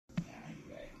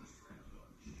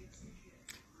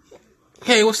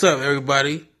Hey, what's up,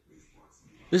 everybody?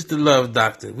 This is the Love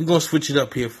Doctor. We're going to switch it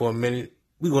up here for a minute.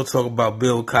 We're going to talk about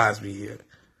Bill Cosby here.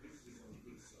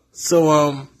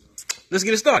 So, let's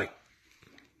get it started.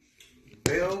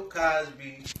 Bill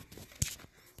Cosby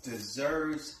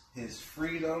deserves his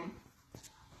freedom.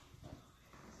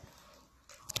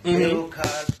 Bill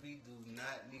Cosby do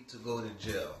not need to go to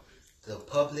jail. The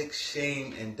public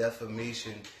shame and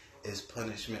defamation is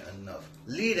punishment enough.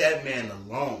 Leave that man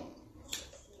alone.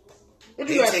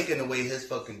 They taking away his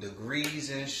fucking degrees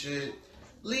and shit.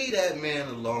 Leave that man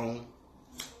alone.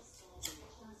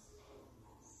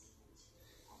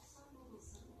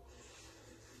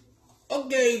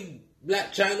 Okay,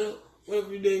 Black China,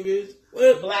 whatever your name is.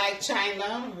 Black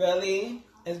China, really?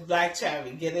 It's Black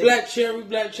Cherry. Get it? Black Cherry,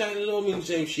 Black China don't mean the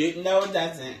same shit. No, it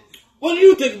doesn't. What do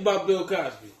you think about Bill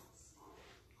Cosby?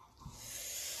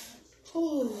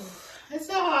 Ooh, it's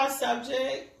a hard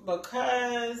subject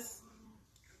because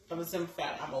of the simple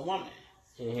fact I'm a woman.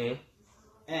 Mm-hmm.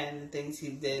 And the things he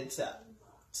did to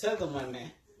the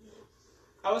women.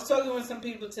 I was talking with some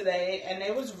people today, and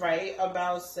they was right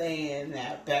about saying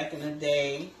that back in the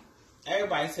day,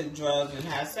 everybody took drugs and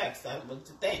had sex. That was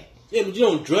the thing. Yeah, but you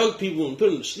don't drug people and put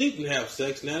them to sleep and have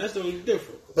sex now. That's totally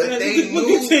different. But now, they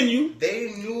continue.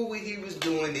 They knew what he was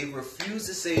doing. They refused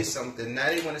to say something. Now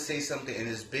they want to say something in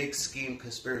this big scheme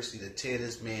conspiracy to tear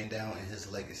this man down and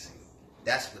his legacy.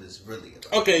 That's what it's really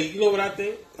about. Okay, you know what I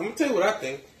think? I'm going to tell you what I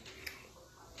think.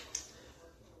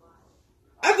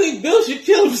 I think Bill should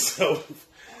kill himself.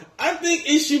 I think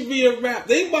it should be a wrap.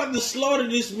 They about to slaughter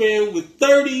this man with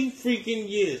 30 freaking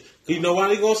years. You know why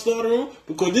they gonna slaughter him?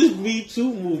 Because this Me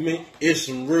Too movement is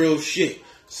some real shit.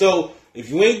 So if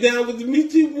you ain't down with the Me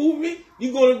Too movement,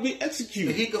 you're gonna be executed.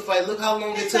 But he could fight. Look how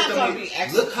long it took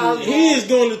him. Look how long he is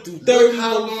going to do 30 Look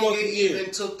how long it years.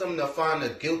 even took them to find the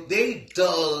guilt. They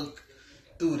dug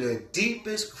through the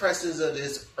deepest crevices of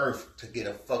this earth to get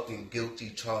a fucking guilty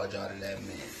charge out of that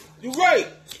man. You're right,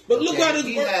 but look how this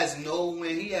he has no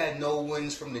win. He had no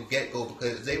wins from the get go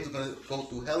because they was gonna go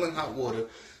through hell and hot water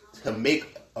to make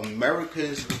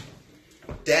America's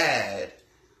dad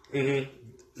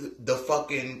the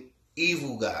fucking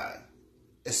evil guy,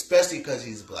 especially because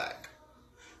he's black.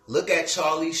 Look at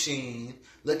Charlie Sheen.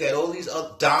 Look at all these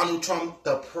other. Donald Trump,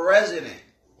 the president,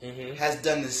 has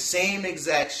done the same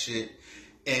exact shit.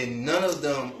 And none of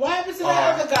them What happened to the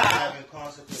other guy? having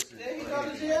consequences. Did he go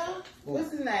to jail? Who? What's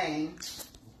his name?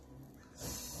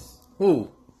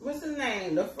 Who? What's his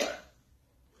name? The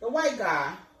white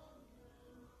guy.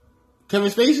 Kevin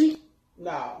Spacey?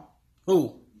 No.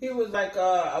 Who? He was like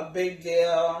a big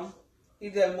deal. He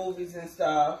did movies and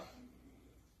stuff.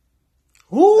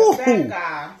 Who? The fat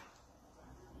guy.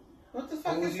 What the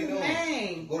fuck What is was he his doing?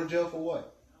 name? Go to jail for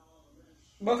what?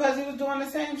 Because he was doing the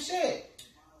same shit.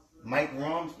 Mike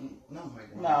Roms? Not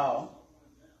Mike Roms. No.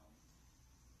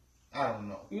 I don't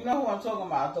know. You know who I'm talking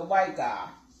about, the white guy.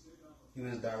 He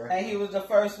was director. And he was the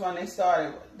first one they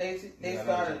started. They Yeah, I know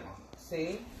started. what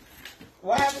See?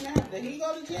 What happened to him? Did he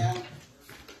go to jail?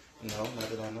 No, not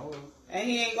that I know of. And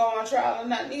he ain't going on trial or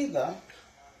nothing either.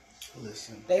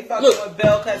 Listen. They fucking with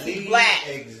Bill because he's black.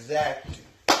 Exactly.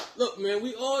 Look, man,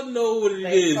 we all know what it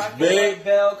They is, fucking man. with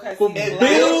Bill because For he's Bill-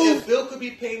 black. If Bill could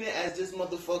be painted as this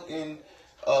motherfucking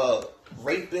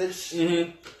rapist,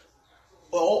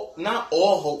 well, not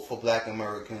all hope for black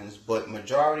Americans, but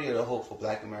majority of the hope for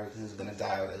black Americans is going to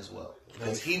die out as well.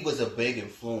 Because he was a big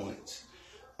influence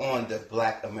on the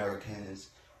black Americans,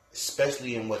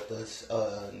 especially in what the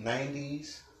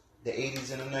 90s, the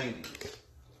 80s and the 90s.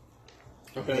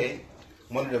 Okay?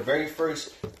 One of the very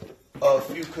first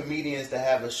few comedians to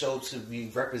have a show to be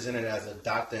represented as a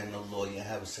doctor and a lawyer and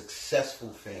have a successful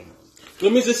family.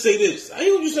 Let me just say this. I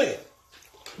hear what you're saying.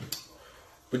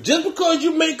 But just because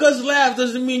you make us laugh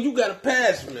doesn't mean you got a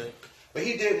pass, man. But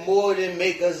he did more than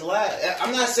make us laugh.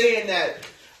 I'm not saying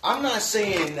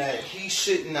that he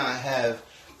should not have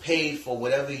paid for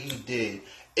whatever he did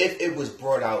if it was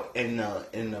brought out in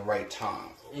the right time.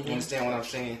 You understand what I'm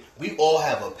saying? We all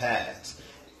have a past.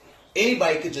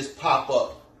 Anybody could just pop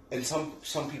up in some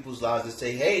people's lives and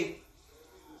say, hey,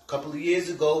 a couple of years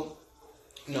ago,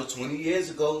 20 years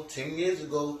ago, 10 years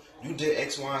ago, you did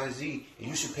X, Y, and Z, and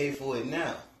you should pay for it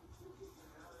now.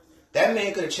 That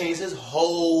man could have changed his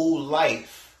whole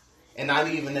life and not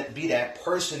even be that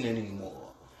person anymore.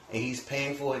 And he's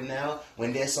paying for it now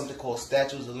when there's something called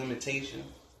statutes of limitation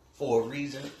for a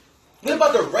reason. What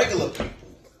about the regular people?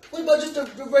 What about just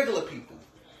the regular people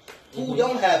who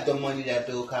don't have the money that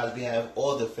Bill Cosby have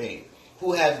or the fame?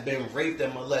 Who have been raped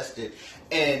and molested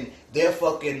and they're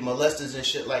fucking molesters and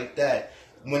shit like that.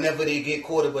 Whenever they get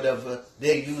caught or whatever,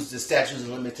 they use the statutes of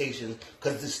limitations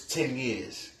because it's 10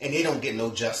 years and they don't get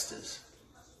no justice.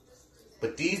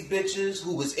 But these bitches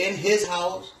who was in his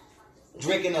house,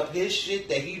 drinking up his shit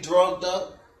that he drugged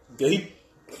up,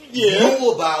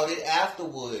 knew about it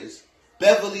afterwards.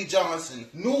 Beverly Johnson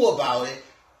knew about it.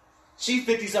 She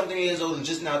 50-something years old and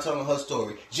just now telling her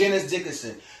story. Janice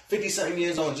Dickinson, 50-something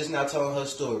years old and just now telling her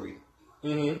story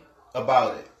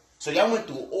about it. So y'all went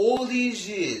through all these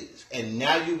years and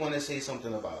now you want to say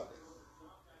something about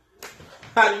it.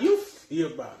 How do you feel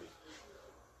about it?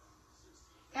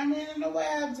 I mean, in a way,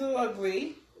 I do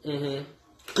agree.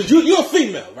 Because you're a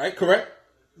female, right? Correct?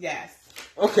 Yes.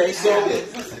 Okay, so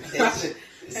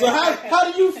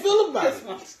how do you feel about this it?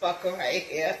 motherfucker right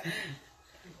here.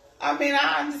 I mean,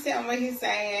 I understand what he's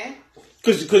saying.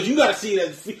 Because you got to see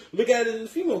it look at it in the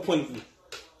female point of view.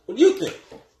 What do you think?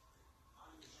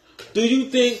 Do you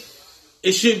think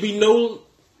it should be no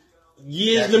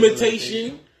years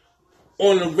limitation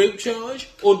on a rape charge?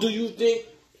 Or do you think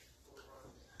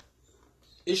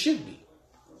it should be?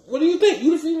 What do you think?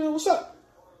 You the female, what's up?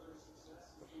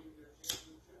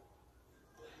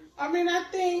 I mean, I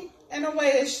think, in a way,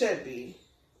 it should be.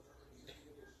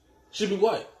 Should be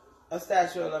what? A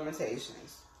statute of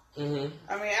limitations. I mean,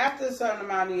 after a certain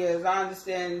amount of years, I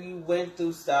understand you went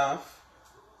through stuff,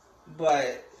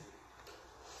 but...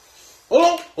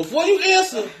 Hold on, before you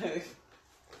answer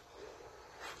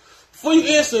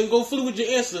and go fully with your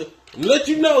answer, I'm let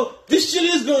you know, this shit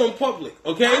is going public,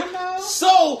 okay? I know.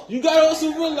 So, you gotta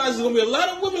also realize there's gonna be a lot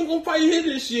of women gonna probably hear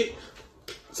this shit.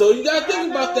 So, you gotta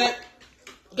think about that.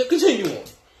 Continue on.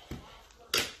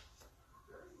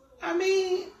 I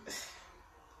mean,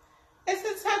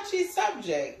 it's a touchy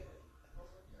subject.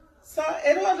 So,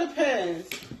 it all depends.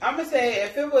 I'm gonna say,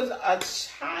 if it was a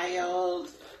child,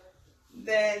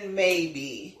 then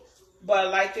maybe.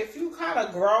 But, like, if you kind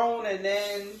of grown and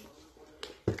then...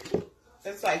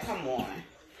 It's like, come on.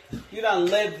 You done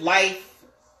live life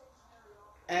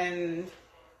and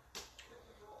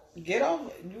get over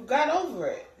it. You got over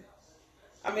it.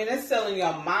 I mean, it's still in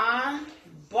your mind,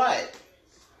 but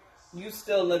you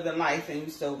still living life and you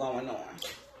still going on.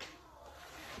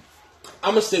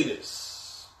 I'm going to say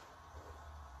this.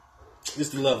 This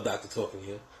is the love doctor talking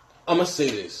here. I'm going to say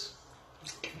this.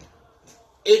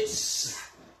 It's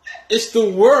the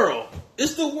world.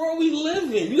 It's the world we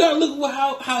live in. You gotta look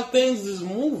at how things is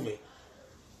moving.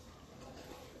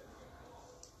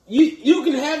 You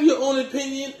can have your own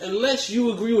opinion unless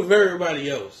you agree with everybody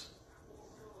else.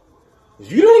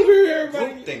 If you don't agree with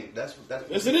everybody, group think. That's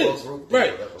yes, it is.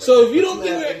 Right. So if you don't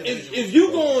think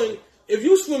if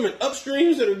you swimming upstream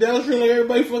instead of downstream like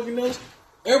everybody fucking knows,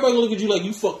 everybody gonna look at you like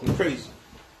you fucking crazy.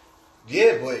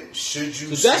 Yeah, but should you?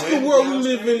 That's the world we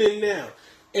live in now.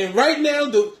 And right now,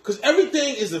 because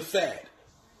everything is a fad.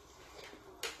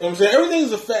 You know what I'm saying? Everything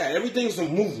is a fad. Everything's a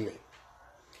movement.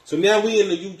 So now we in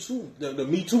the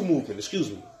Me Too movement. Excuse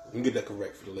me. Let me get that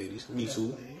correct for the ladies. Me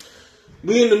Too.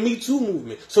 We in the Me Too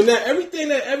movement. So now everything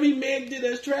that every man did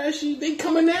that's trashy, they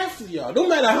coming after y'all. No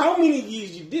matter how many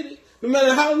years you did it, no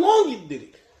matter how long you did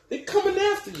it, they coming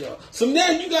after y'all. So now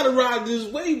you got to ride this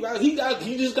wave out. He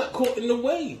just got caught in the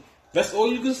wave. That's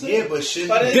all you can say. Yeah, but it's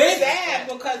sad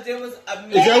because there was a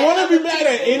man. If y'all want to be mad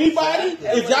at anybody,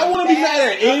 if y'all want to be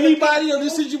mad at anybody on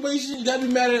this situation, you gotta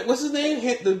be mad at what's his name,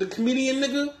 the comedian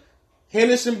nigga,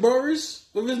 Henderson Burris.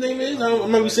 What his name is? I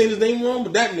might be saying his name wrong,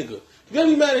 but that nigga. You gotta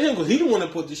be mad at him because he the one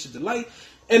that put this shit to light,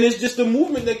 and it's just the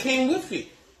movement that came with it.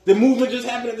 The movement just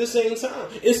happened at the same time.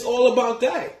 It's all about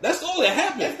that. That's all that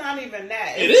happened. It's not even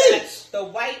that. It is. The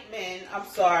white men, I'm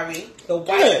sorry, the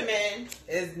white men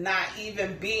is not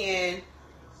even being,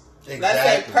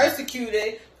 let's say,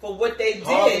 persecuted for what they did.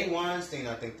 Harvey Weinstein,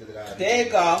 I think, did that. There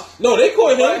you go. No, they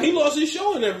caught him. He lost his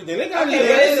show and everything. They got his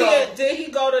ass. Did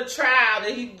he go to trial?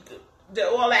 Did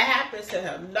all that happen to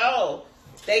him? No.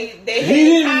 He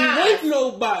didn't rape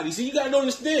nobody. See, you gotta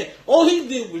understand. All he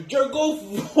did was jerk off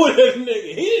for that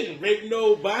nigga. He didn't rape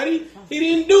nobody. He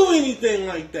didn't do anything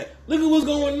like that. Look at what's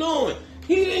going on.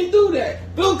 He didn't do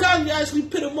that. Bill Cosby actually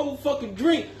put a motherfucking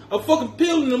drink, a fucking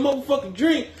pill in a motherfucking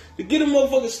drink to get a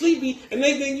motherfucking sleepy, and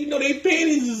they think, they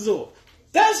panties is off.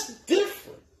 That's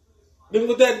different than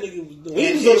what that nigga was doing.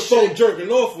 He was on the phone jerking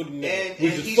off with him. And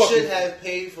he should have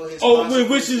paid for his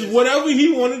which is whatever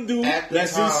he want to do.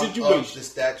 That's his situation. The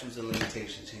statutes of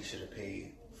limitations, he should have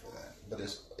paid for that. But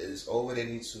it's over. They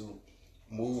need to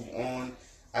move on.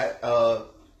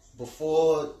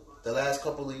 Before the last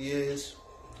couple of years,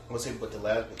 I would say, but the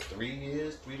last 3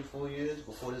 to 4 years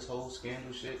before this whole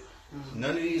scandal shit,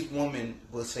 none of these women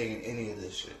were saying any of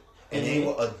this shit, and they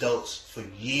were adults for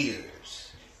years.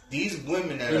 These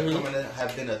women that are coming in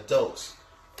have been adults.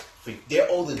 They're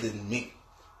older than me.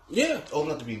 Yeah. Old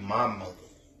enough to be my mother.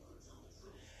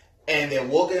 And they're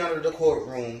walking out of the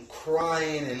courtroom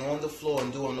crying and on the floor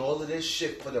and doing all of this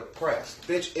shit for the press.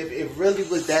 Bitch, if it really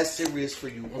was that serious for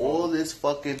you all this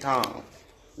fucking time,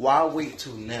 why wait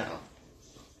till now?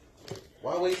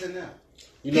 Why wait till now?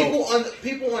 You know,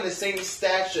 people on the same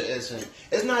stature as him.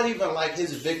 It's not even like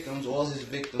his victims, all his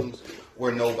victims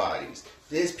were nobodies.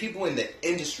 There's people in the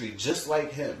industry just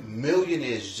like him,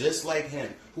 millionaires just like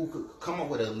him, who could come up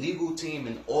with a legal team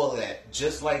and all of that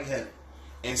just like him.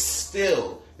 And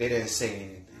still, they didn't say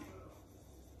anything.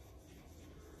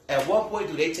 At what point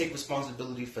do they take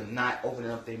responsibility for not opening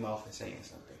up their mouth and saying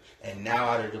something? And now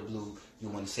out of the blue, you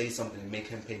want to say something and make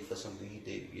him pay for something he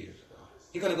did years ago.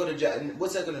 He's going to go to jail.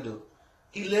 What's that going to do?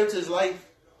 He lived his life.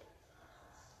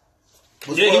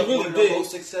 Was he one really of the did.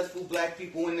 most successful black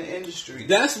people in the industry.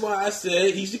 That's why I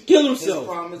said he should kill himself.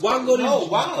 Why go to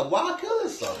why kill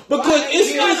himself? Because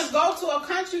he's going to go to a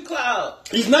country club.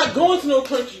 He's not going to no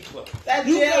country club. That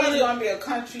jail is going to be a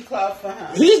country club for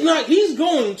him. He's not. He's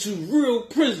going to real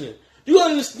prison. You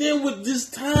understand what this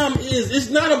time is?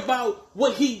 It's not about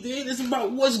what he did. It's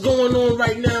about what's going on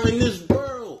right now in this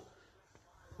world.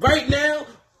 Right now,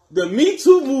 the Me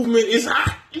Too movement is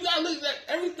hot. You gotta look at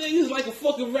everything is like a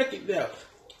fucking record now.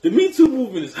 The Me Too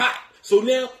movement is hot. So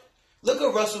now, look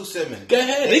at Russell Simmons. Go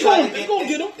ahead. They gonna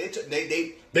get him.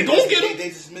 They gonna get him. They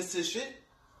dismissed his shit.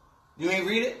 You ain't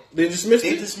read it? They dismissed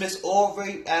it? They dismissed all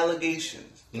rape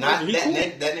allegations. Not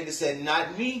that nigga said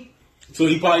not me. So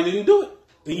he probably didn't do it.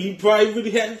 He probably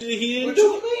really had to. He didn't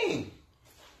do it. What you mean?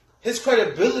 His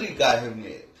credibility got him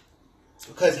there.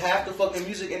 Because half the fucking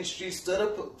music industry stood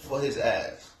up for his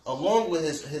ass. Along with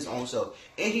his own self.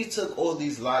 And he took all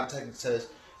these lie detector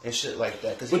tests and shit like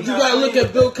that. But you gotta look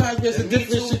at Bill Cosby as a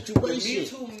different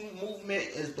situation. The Me Too movement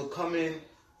is becoming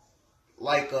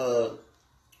like a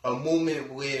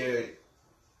movement where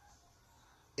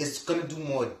it's gonna do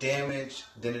more damage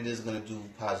than it is gonna do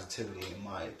positivity, in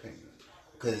my opinion.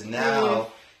 Because now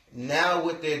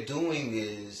what they're doing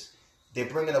is they're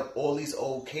bringing up all these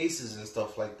old cases and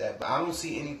stuff like that. But I don't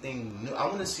see anything new. I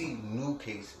want to see new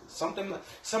cases.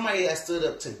 Somebody that stood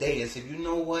up today and said, you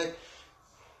know what?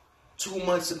 2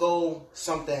 months ago,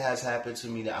 something has happened to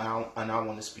me I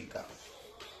want to speak out.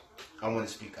 I want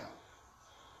to speak out.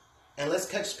 And let's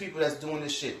catch people that's doing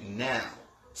this shit now.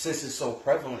 Since it's so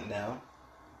prevalent now.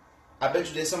 I bet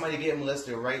you there's somebody getting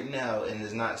molested right now and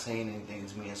is not saying anything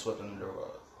to me and swept under the rug.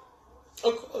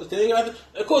 Of course, they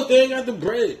ain't got the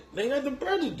bread. They ain't got the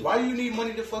bread to do. Why do you need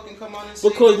money to fucking come out and say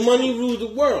because money rules the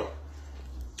world.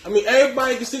 I mean,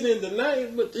 everybody can sit there and deny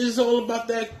it, but it's all about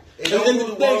that. At the end of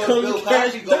the day, Bill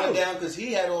Cosby going down because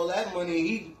he had all that money.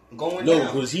 He going down. No,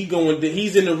 because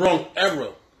he's in the wrong era.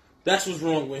 That's what's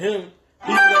wrong with him.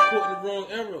 He got caught in the wrong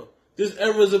era. This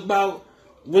era is about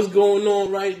what's going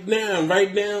on right now.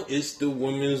 Right now, it's the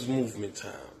women's movement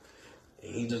time.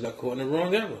 And he just got caught in the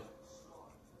wrong era.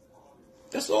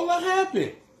 That's all that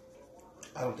happened.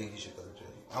 I don't think he should go to jail.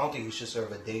 I don't think he should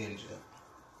serve a day in jail.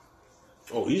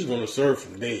 Oh, he's going to serve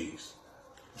some days.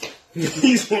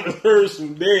 He's going to serve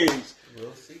some days.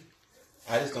 We'll see.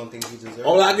 I just don't think he deserves it.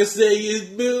 All I can say is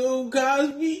Bill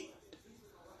Cosby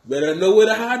better know where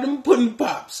to hide them pudding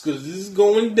pops, because this is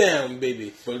going down,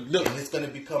 baby. But look, and it's going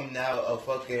to become now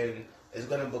it's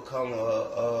going to become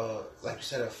like you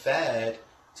said, a fad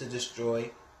to destroy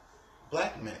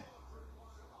black men.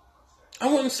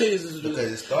 I wouldn't say this is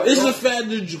it's a fad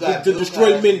to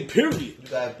destroy Cosby, men, period. You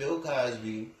got Bill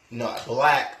Cosby, no,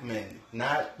 black men,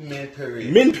 not men,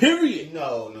 period. Men, period.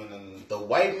 No. The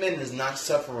white men is not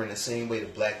suffering the same way the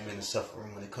black men is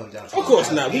suffering when it comes down to of course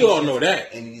not. We all know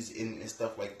that. And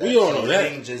stuff like that. We all know that.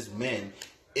 It ain't just men.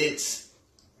 It's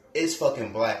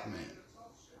fucking black men.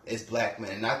 It's black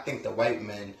men. And I think the white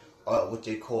men are what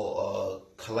they call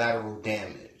collateral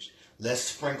damage. Let's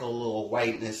sprinkle a little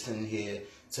whiteness in here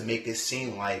to make it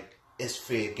seem like it's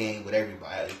fair game with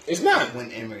everybody. It's not.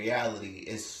 When in reality,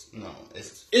 it's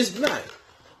not.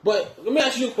 But let me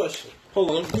ask you a question.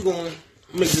 Hold on, we're going to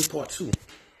make this part 2.